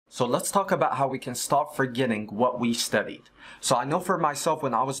So let's talk about how we can stop forgetting what we studied. So I know for myself,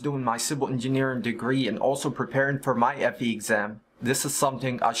 when I was doing my civil engineering degree and also preparing for my FE exam, this is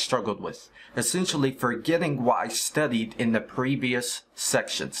something I struggled with. Essentially forgetting what I studied in the previous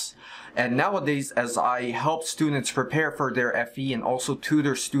sections. And nowadays, as I help students prepare for their FE and also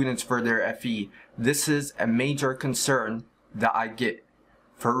tutor students for their FE, this is a major concern that I get.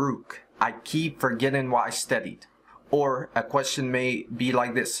 Farouk, I keep forgetting what I studied. Or a question may be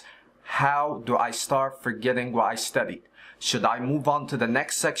like this: how do I start forgetting what I studied? Should I move on to the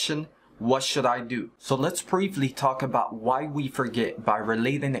next section? What should I do? So let's briefly talk about why we forget by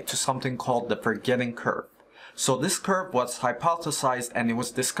relating it to something called the forgetting curve. So this curve was hypothesized and it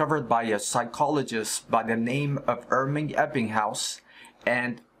was discovered by a psychologist by the name of Irving Ebbinghaus.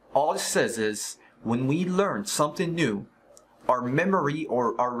 And all it says is, when we learn something new, our memory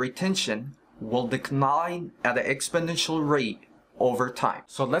or our retention will decline at an exponential rate over time.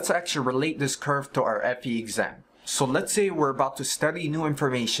 So let's actually relate this curve to our FE exam. So let's say we're about to study new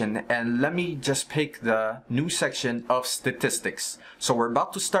information, and let me just pick the new section of statistics. So we're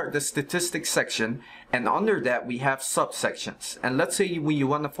about to start the statistics section, and under that we have subsections. And let's say we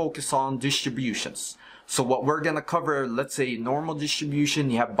want to focus on distributions. So what we're going to cover, let's say normal distribution,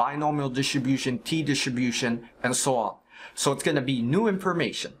 you have binomial distribution, t-distribution, and so on. So it's going to be new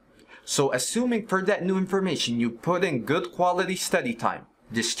information. So assuming for that new information you put in good quality study time,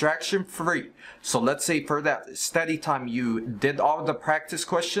 distraction free. So let's say for that study time you did all the practice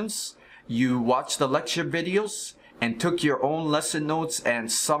questions, you watched the lecture videos, and took your own lesson notes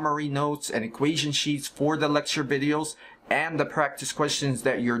and summary notes and equation sheets for the lecture videos and the practice questions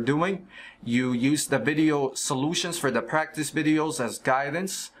that you're doing. You used the video solutions for the practice videos as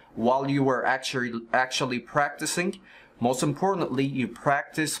guidance while you were actually practicing. Most importantly, you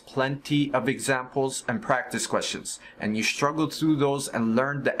practice plenty of examples and practice questions, and you struggled through those and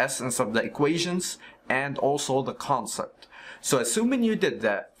learned the essence of the equations and also the concept. So assuming you did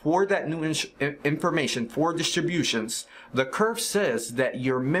that for that new information for distributions, the curve says that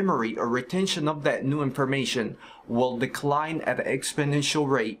your memory or retention of that new information will decline at an exponential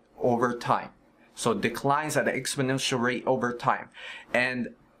rate over time. So it declines at an exponential rate over time.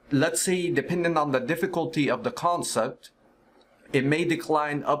 And let's say, depending on the difficulty of the concept, it may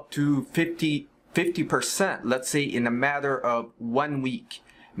decline up to 50%, let's say in a matter of 1 week.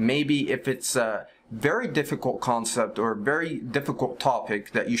 Maybe if it's a very difficult concept or a very difficult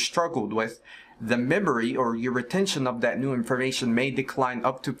topic that you struggled with, the memory or your retention of that new information may decline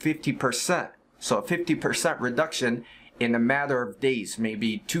up to 50%. So a 50% reduction in a matter of days,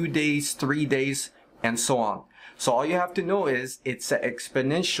 maybe 2 days, 3 days, and so on. So all you have to know is it's an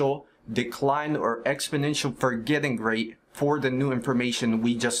exponential decline or exponential forgetting rate for the new information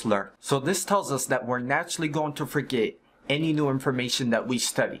we just learned. So this tells us that we're naturally going to forget any new information that we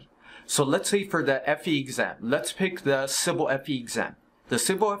study. So let's say for the FE exam, let's pick the civil FE exam. The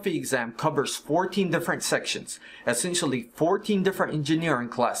civil FE exam covers 14 different sections, essentially 14 different engineering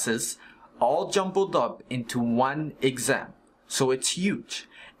classes, all jumbled up into one exam. So it's huge.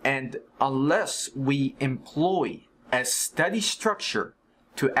 And unless we employ a study structure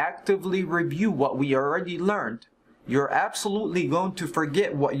to actively review what we already learned, you're absolutely going to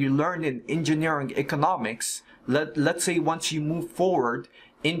forget what you learned in engineering economics, let's say once you move forward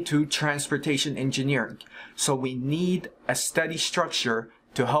into transportation engineering. So we need a study structure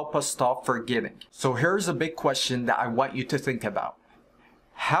to help us stop forgetting. So here's a big question that I want you to think about.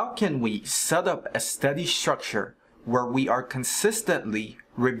 How can we set up a study structure where we are consistently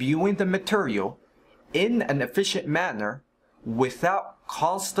reviewing the material in an efficient manner without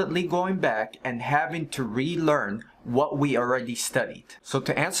constantly going back and having to relearn what we already studied? So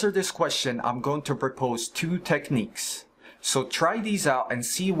to answer this question, I'm going to propose 2 techniques. So try these out and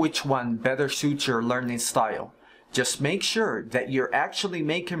see which one better suits your learning style. Just make sure that you're actually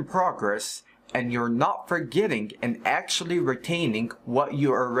making progress and you're not forgetting and actually retaining what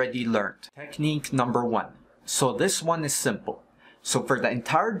you already learned. Technique number 1. So this one is simple. So for the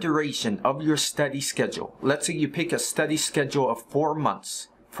entire duration of your study schedule, let's say you pick a study schedule of 4 months.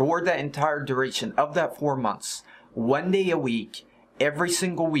 For the entire duration of that 4 months, 1 day a week, every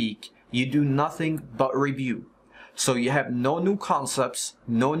single week, you do nothing but review. So you have no new concepts,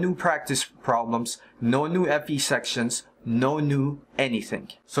 no new practice problems, no new FE sections, no new anything.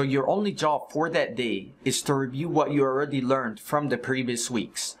 So your only job for that day is to review what you already learned from the previous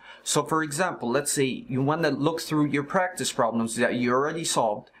weeks. So for example, let's say you want to look through your practice problems that you already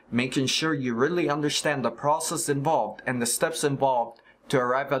solved, making sure you really understand the process involved and the steps involved to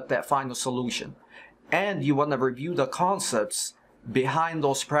arrive at that final solution. And you want to review the concepts behind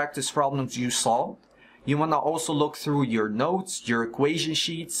those practice problems you solved. you want to also look through your notes, your equation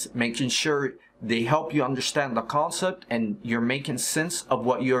sheets, making sure they help you understand the concept and you're making sense of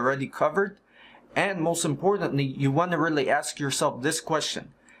what you already covered. And most importantly, you want to really ask yourself this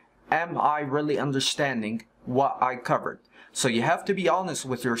question: am I really understanding what I covered? So you have to be honest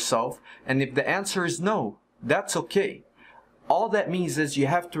with yourself, and if the answer is no, that's okay. All that means is you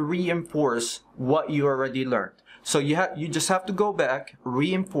have to reinforce what you already learned. So you just have to go back,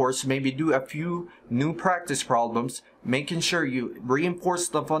 reinforce, maybe do a few new practice problems, making sure you reinforce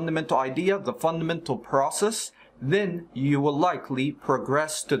the fundamental idea, the fundamental process, then you will likely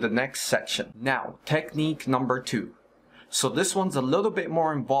progress to the next section. Now, technique number 2. So this one's a little bit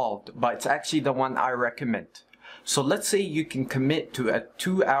more involved, but it's actually the one I recommend. So let's say you can commit to a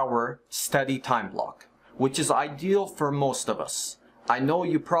 2-hour study time block, which is ideal for most of us. I know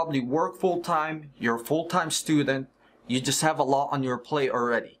you probably work full-time, you're a full-time student, you just have a lot on your plate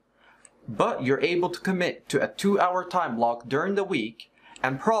already. But you're able to commit to a 2-hour time block during the week,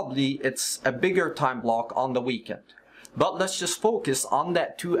 and probably it's a bigger time block on the weekend. But let's just focus on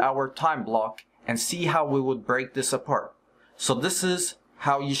that 2-hour time block and see how we would break this apart. So this is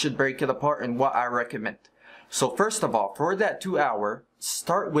how you should break it apart and what I recommend. So first of all, for that 2-hour,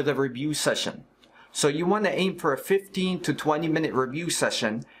 start with a review session. So you want to aim for a 15 to 20 minute review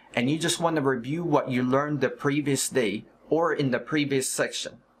session, and you just want to review what you learned the previous day or in the previous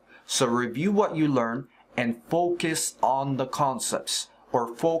section. So review what you learned and focus on the concepts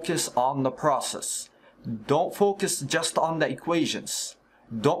or focus on the process. Don't focus just on the equations.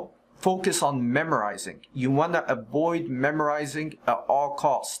 Don't focus on memorizing. You want to avoid memorizing at all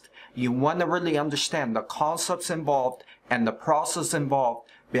costs. You want to really understand the concepts involved and the process involved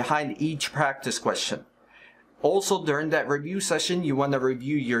behind each practice question. Also, during that review session, you want to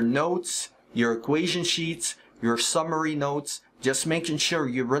review your notes, your equation sheets, your summary notes, just making sure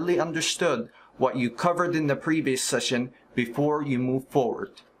you really understood what you covered in the previous session before you move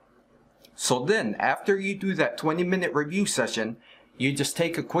forward. So then, after you do that 20-minute review session, you just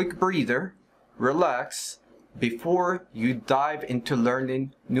take a quick breather, relax, before you dive into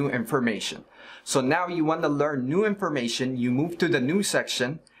learning new information. So now you want to learn new information, you move to the new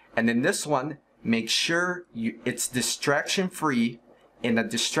section, and in this one, make sure it's distraction-free, in a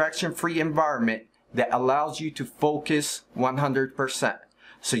distraction-free environment that allows you to focus 100%.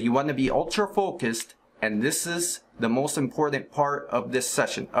 So you want to be ultra-focused, and this is the most important part of this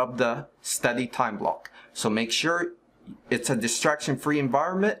session, of the study time block. So make sure it's a distraction-free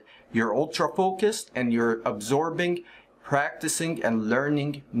environment, you're ultra-focused, and you're absorbing, practicing, and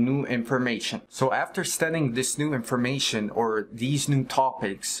learning new information. So after studying this new information or these new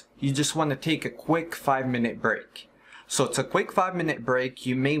topics, you just want to take a quick 5-minute break. So it's a quick 5-minute break.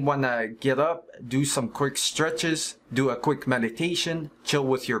 You may want to get up, do some quick stretches, do a quick meditation, chill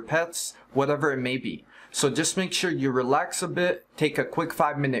with your pets, whatever it may be. So just make sure you relax a bit, take a quick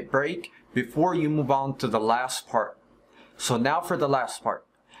 5-minute break before you move on to the last part. So now for the last part.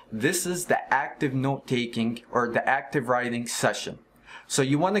 This is the active note-taking or the active writing session. So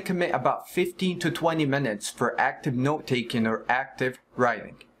you want to commit about 15 to 20 minutes for active note-taking or active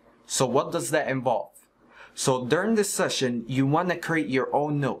writing. So what does that involve? So during this session, you want to create your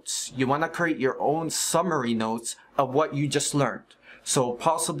own notes. You want to create your own summary notes of what you just learned. So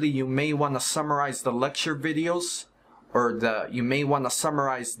possibly you may want to summarize the lecture videos, or you may want to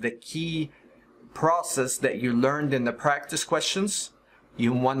summarize the key process that you learned in the practice questions.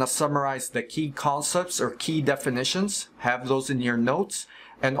 You want to summarize the key concepts or key definitions, have those in your notes.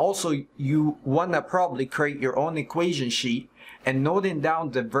 And also you want to probably create your own equation sheet and noting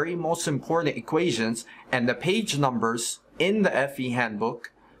down the very most important equations and the page numbers in the FE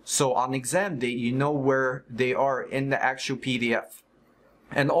handbook. So on exam day, you know where they are in the actual PDF.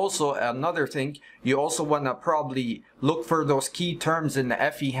 And also another thing, you also want to probably look for those key terms in the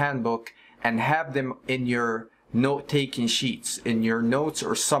FE handbook and have them in your note-taking sheets, in your notes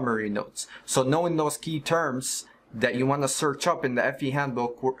or summary notes. So knowing those key terms that you want to search up in the FE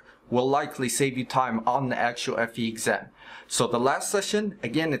handbook will likely save you time on the actual FE exam. So the last session,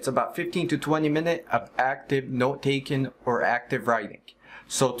 again, it's about 15 to 20 minutes of active note-taking or active writing.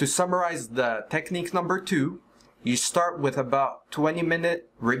 So to summarize the technique number 2, you start with about 20-minute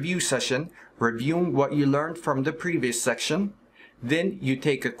review session, reviewing what you learned from the previous section. Then you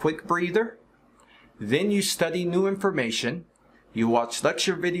take a quick breather. Then you study new information. You watch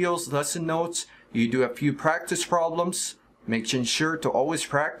lecture videos, lesson notes. You do a few practice problems, making sure to always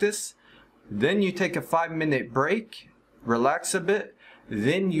practice. Then you take a 5-minute break, relax a bit.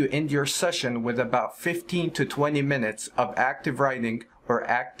 Then you end your session with about 15 to 20 minutes of active writing or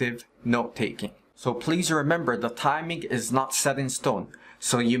active note-taking. So please remember, the timing is not set in stone.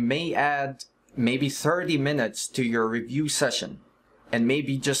 So you may add maybe 30 minutes to your review session, and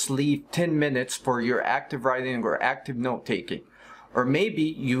maybe just leave 10 minutes for your active writing or active note taking. Or maybe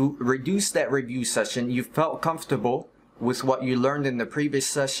you reduce that review session, you felt comfortable with what you learned in the previous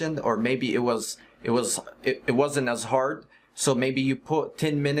session, or maybe it wasn't as hard, so maybe you put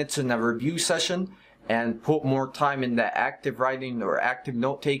 10 minutes in a review session and put more time in the active writing or active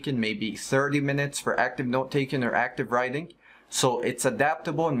note taking, maybe 30 minutes for active note taking or active writing. So it's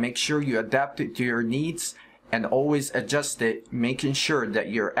adaptable, and make sure you adapt it to your needs and always adjust it, making sure that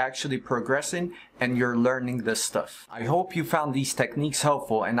you're actually progressing and you're learning this stuff. I hope you found these techniques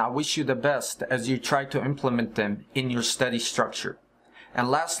helpful, and I wish you the best as you try to implement them in your study structure.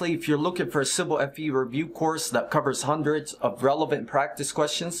 And lastly, if you're looking for a Civil FE review course that covers hundreds of relevant practice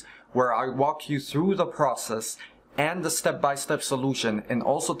questions where I walk you through the process and the step-by-step solution, and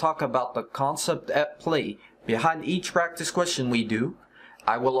also talk about the concept at play behind each practice question we do,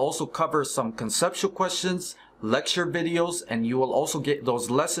 I will also cover some conceptual questions, lecture videos, and you will also get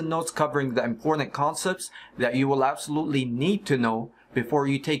those lesson notes covering the important concepts that you will absolutely need to know before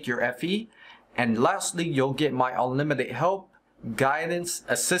you take your FE. And lastly, you'll get my unlimited help, guidance,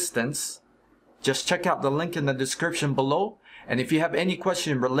 assistance. Just check out the link in the description below. And if you have any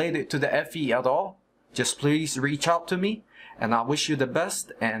question related to the FE at all, just please reach out to me. And I wish you the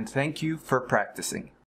best, and thank you for practicing.